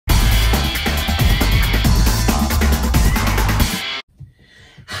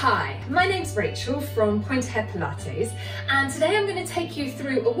is Rachel from Pointe Ahead Pilates, and today I'm going to take you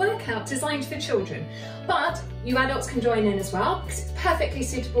through a workout designed for children, but you adults can join in as well because it's perfectly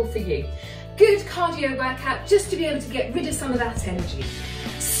suitable for you. Good cardio workout just to be able to get rid of some of that energy.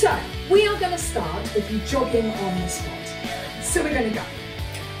 So we are going to start with you jogging on the spot. So we're going to go,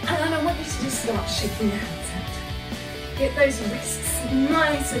 and I want you to just start shaking your hands out. Get those wrists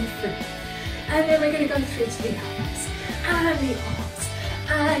nice and free, and then we're going to go through to the elbows and the arms,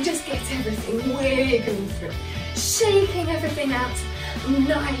 and just get everything wiggling through, shaking everything out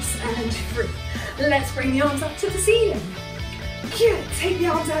nice and free. Let's bring the arms up to the ceiling. Good, take the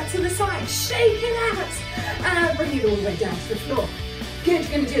arms out to the side, shake it out, and bring it all the way down to the floor. Good,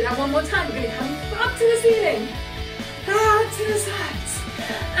 you're going to do that one more time. We're going to come up to the ceiling, out to the sides,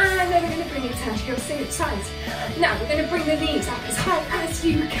 and then we're going to bring it down to your sides. Now we're going to bring the knees up as high as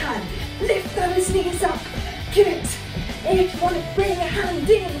you can. Lift those knees up. Good. If you want to bring a hand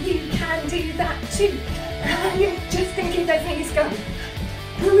in, you can do that too. And you're just going to keep those knees going.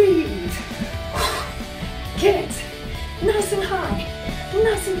 Breathe. Good. Nice and high.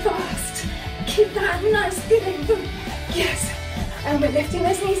 Nice and fast. Keep that nice feeling. Yes. And we're lifting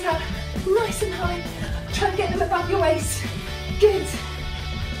those knees up. Nice and high. Try and get them above your waist. Good.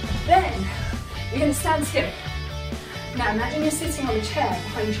 Then you're going to stand still. Now imagine you're sitting on a chair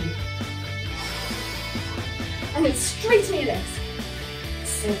behind you. And then straighten your legs.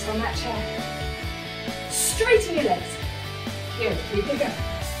 Sit on that chair. Straighten your legs. Good, keep it going.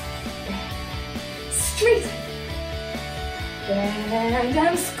 Straighten. Bend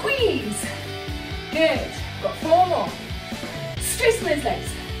and squeeze. Good. Got 4 more. Straighten those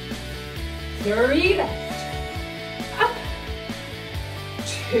legs. 3 left. Up.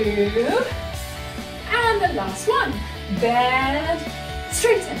 2. And the last one. Bend.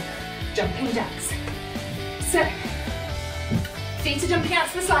 Straighten. Jumping jacks. So, feet are jumping out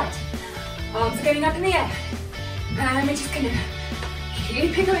to the side, arms are going up in the air, and we're just going to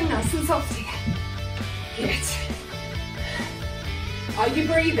keep it going nice and soft here. Good. Are you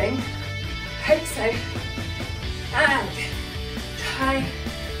breathing? Hope so. And try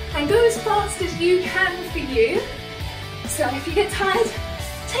and go as fast as you can for you. So if you get tired,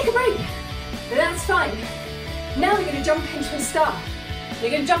 take a break. That's fine. Now we're going to jump into a star.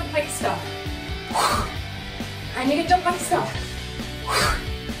 You're going to jump like a star. And you can jump like a star.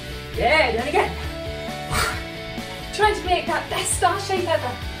 Good, and again. Trying to make that best star shape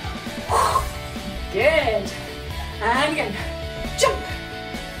ever. Good. And again. Jump.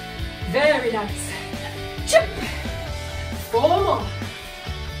 Very nice. Jump. 4 more.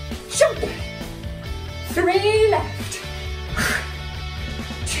 Jump. 3 left.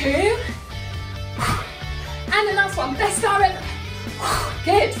 2. And the last one. Best star ever.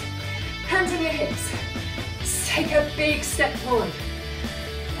 Good. Hands on your hips. Take a big step forward,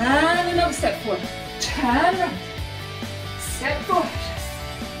 and another step forward, turn around, step forward,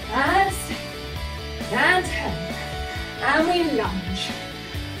 and step, and turn, and we lunge,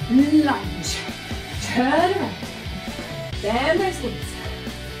 turn around, bend those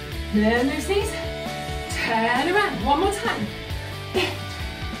knees, turn around, one more time,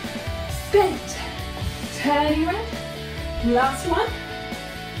 bend, turning around, last one,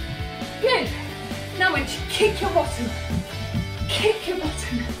 good. Now when you kick your bottom,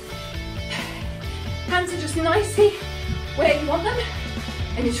 hands are just nicely where you want them,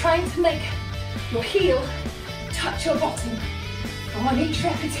 and you're trying to make your heel touch your bottom on each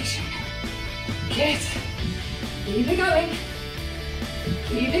repetition. Good. Keep it going.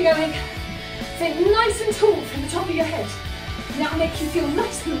 Keep it going. Sit nice and tall from the top of your head. That'll make you feel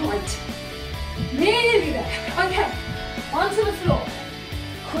nice and light. Nearly there. Okay, onto the floor.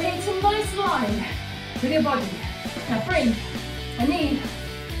 Create a nice line with your body. Now bring a knee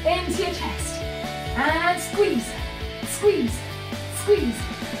into your chest and squeeze, squeeze, squeeze.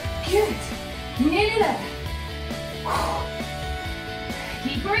 Good. Nearly there.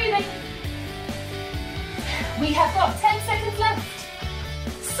 Keep breathing. We have got 10 seconds left.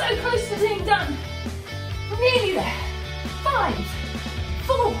 So close to being done. Nearly there. 5,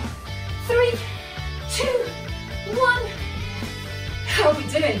 4, 3, 2, 1. How are we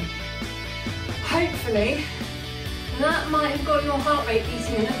doing? Hopefully, that might have got your heart rate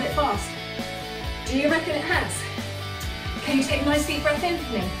beating a little bit fast. Do you reckon it has? Can you take a nice deep breath in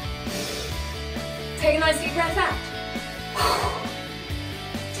for me? Take a nice deep breath out.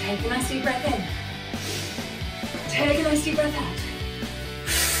 Take a nice deep breath in. Take a nice deep breath out.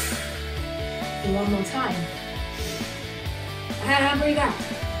 One more time. And breathe out.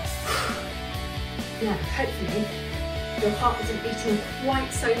 Now, hopefully, your heart isn't beating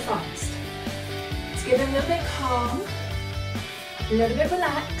quite so fast. Let's get a little bit calm, a little bit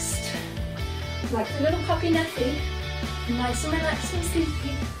relaxed. like the little puppy nappy, nice and relaxed and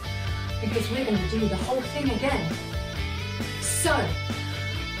sleepy, because we're going to do the whole thing again. So,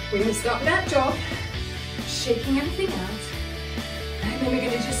 we're going to start with that jog, shaking everything out, and then we're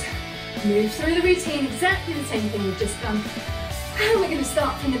going to just move through the routine, exactly the same thing we've just done, and we're going to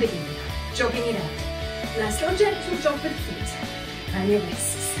start from the beginning, jogging it out. Nice little gentle jog with the feet and your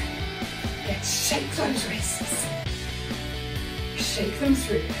wrists. Let's shake those wrists. Shake them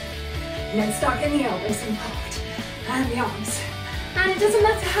through. And then start getting the elbows involved and the arms. And it doesn't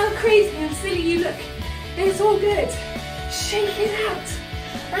matter how crazy and silly you look, it's all good. Shake it out.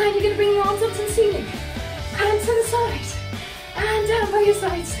 And you're going to bring your arms up to the ceiling and to the side and down by your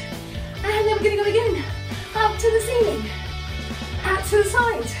sides. And then we're going to go again, up to the ceiling, out to the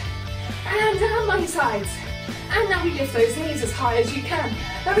side and down by your sides. And now we lift those knees as high as you can.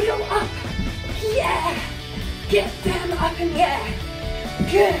 Now we go up. Yeah. Get them up in the air.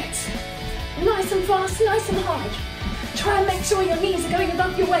 Good. Nice and fast, nice and hard. Try and make sure your knees are going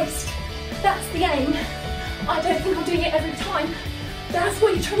above your waist. That's the aim. I don't think I'm doing it every time. That's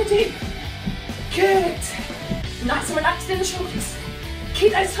what you're trying to do. Good. Nice and relaxed in the shoulders.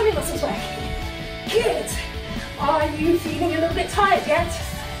 Keep those tummy muscles working. Good. Are you feeling a little bit tired yet?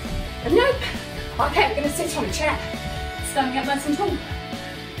 Nope. Okay, we're going to sit on a chair. Standing up nice and tall.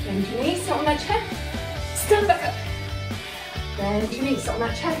 Bend your knees, sit on that chair. Stand back up. Bend your knees, sit on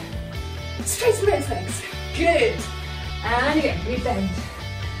that chair. Straighten those legs. Good. And again, we bend.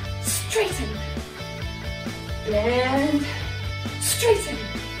 Straighten. Bend. Straighten.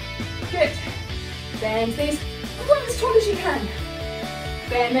 Good. Bend these. Go as tall as you can.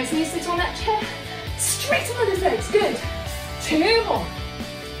 Bend those knees, sit on that chair. Straighten those legs. Good. 2 more.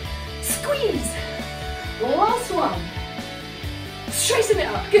 Squeeze. Last one. Straighten it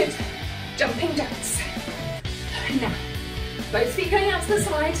up. Good. Jumping jacks. Now, both feet going out to the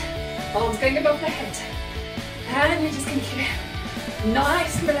side. Arms going above the head. And you're just going to keep it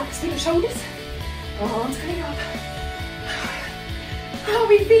nice and relaxed in the shoulders. Arms going up. Are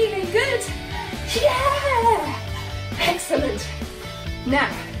we feeling good? Yeah! Excellent. Now,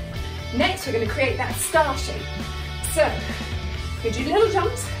 next we're going to create that star shape. So, we do little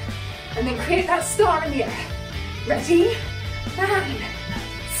jumps and then create that star in the air. Ready? And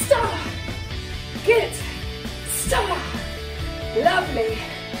star. Good. Star. Lovely.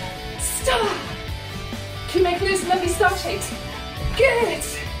 Star. Keep making those lovely star shapes. Good.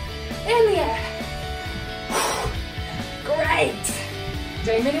 In the air. Great.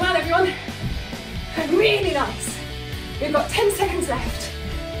 Doing really well, everyone. Really nice. We've got 10 seconds left.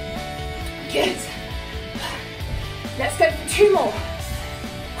 Good. Let's go for 2 more.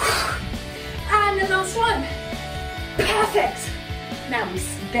 And the last one. Perfect. Now we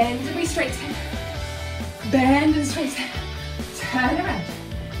bend and we straighten. Bend and straighten. Turn around.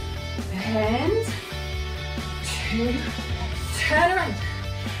 Bend. 2. Turn around.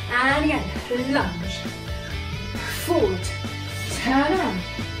 And again, lunge. Forward. Turn around.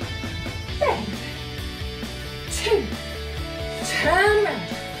 Bend. 2. Turn around.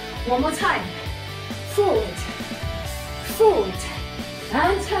 One more time. Forward. Forward.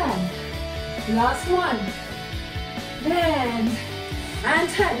 And turn. Last one. Bend. And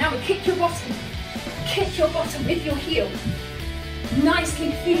turn. Now we kick your bottom. Kick your bottom with your heel.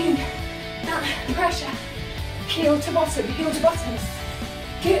 Nicely feeling that pressure. Heel to bottom, heel to bottom.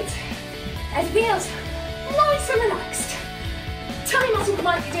 Good. Everything else, nice and relaxed. Tummy muscles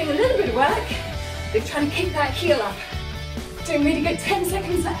might be doing a little bit of work. They're trying to kick that heel up. Doing really good, 10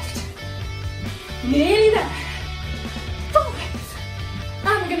 seconds left. Nearly there. 5.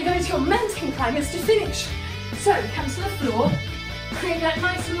 And we're going to go into your mountain climbers to finish. So, come to the floor. Create that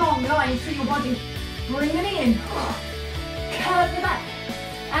nice long line through your body. Bring the knee in. Curve the back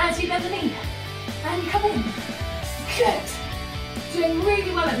as you bend the knee. And come in. Good. Doing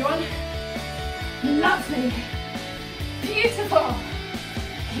really well, everyone. Lovely. Beautiful.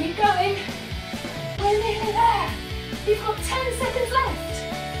 Keep going. We're nearly there. You've got 10 seconds left.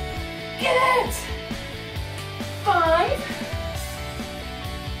 Good. 5,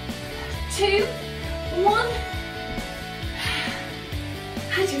 2, 1.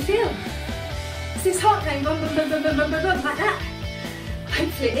 How do you feel? Is this heart going bum, bum, bum, bum, bum, bum, bum, bum, like that?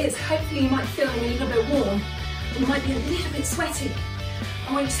 Hopefully it is. Hopefully you might feel a little bit warm. You might be a little bit sweaty.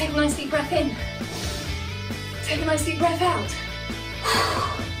 I want you to take a nice deep breath in. Take a nice deep breath out.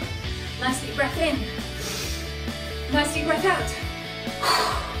 Nice deep breath in. Nice deep breath out.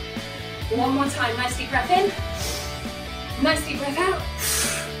 One more time. Nice deep breath in. Nice deep breath out.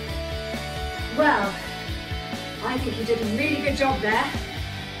 Well, I think you did a really good job there.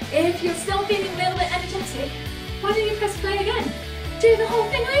 If you're still feeling a little bit energetic, why don't you press play again? Do the whole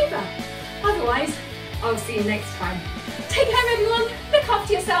thing over. Otherwise, I'll see you next time. Take care everyone, look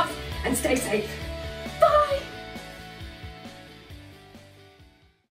after yourselves and stay safe.